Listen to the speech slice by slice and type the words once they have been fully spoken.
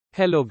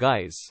Hello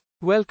guys.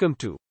 Welcome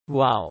to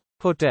Wow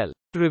Hotel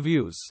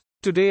Reviews.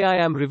 Today I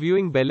am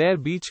reviewing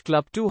Belleair Beach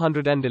Club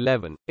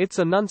 211. It's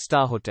a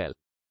non-star hotel.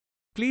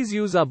 Please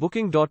use our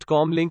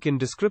booking.com link in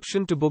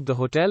description to book the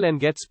hotel and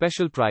get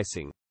special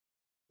pricing.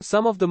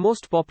 Some of the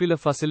most popular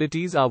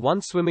facilities are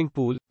one swimming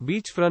pool,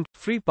 beachfront,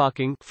 free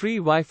parking, free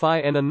Wi-Fi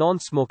and a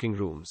non-smoking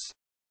rooms.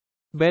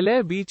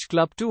 Belleair Beach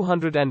Club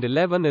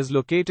 211 is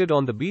located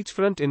on the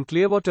beachfront in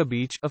Clearwater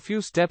Beach, a few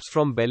steps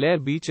from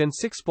Belleair Beach and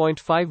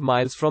 6.5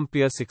 miles from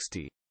Pier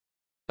 60.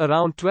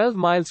 Around 12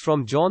 miles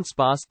from John's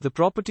Pass, the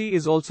property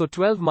is also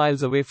 12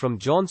 miles away from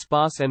John's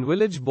Pass and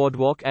Village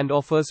Boardwalk and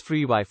offers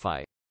free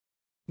Wi-Fi.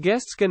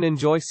 Guests can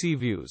enjoy sea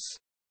views.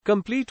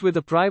 Complete with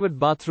a private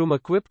bathroom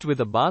equipped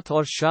with a bath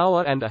or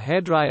shower and a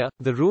hairdryer,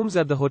 the rooms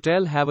at the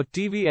hotel have a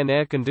TV and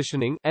air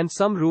conditioning, and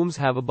some rooms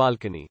have a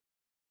balcony.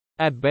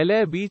 At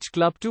Belleair Beach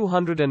Club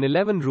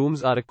 211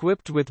 rooms are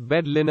equipped with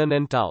bed linen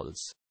and towels.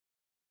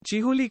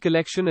 Chihuly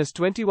Collection is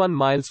 21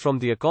 miles from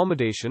the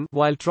accommodation,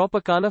 while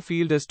Tropicana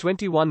Field is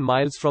 21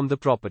 miles from the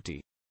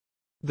property.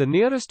 The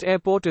nearest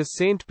airport is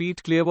St.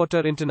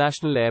 Pete-Clearwater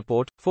International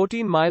Airport,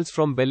 14 miles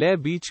from Belleair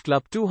Beach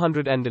Club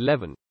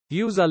 211.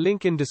 Use our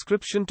link in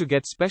description to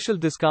get special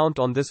discount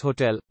on this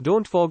hotel.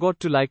 Don't forget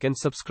to like and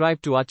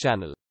subscribe to our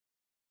channel.